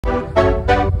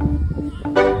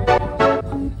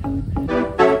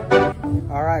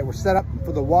we're set up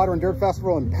for the Water and Dirt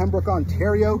Festival in Pembroke,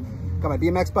 Ontario. Got my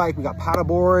BMX bike, we got paddle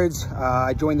boards.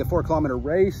 I joined the 4-kilometer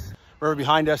race. Right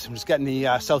behind us, I'm just getting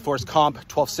the South Forest Comp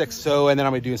 12.6, so, and then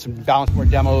I'm gonna be doing some balance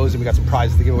board demos, and we got some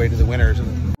prizes to give away to the winners.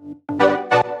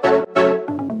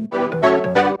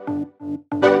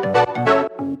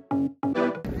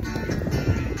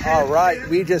 All right,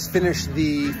 we just finished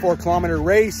the 4-kilometer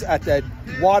race at the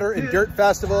Water and Dirt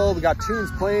Festival. We got tunes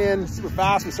playing super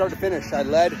fast from start to finish. I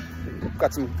led,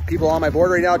 got some people on my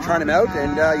board right now trying them out,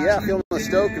 and yeah, feeling the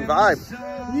stoke and vibe.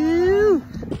 Woo!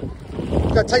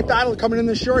 Got tight battle coming in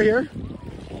the shore here.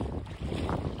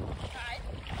 Hi.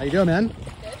 How you doing, man? Good.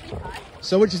 Hi.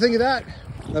 So what'd you think of that?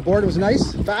 That board was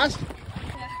nice, fast?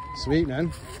 Yeah. Sweet,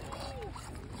 man.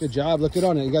 Good job. Look good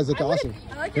on it. You guys look awesome.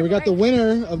 I like Here we got the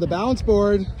winner of the balance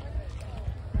board.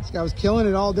 This guy was killing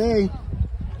it all day.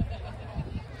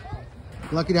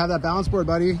 Lucky to have that balance board,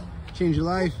 buddy. Change your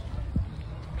life.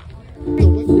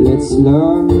 Let's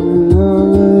love,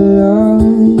 love,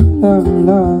 love,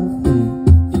 love.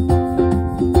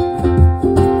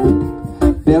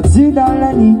 Perdu dans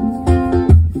la nuit,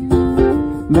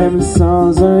 même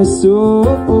sans un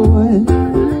souffle,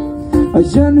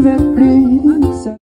 je ne vais plus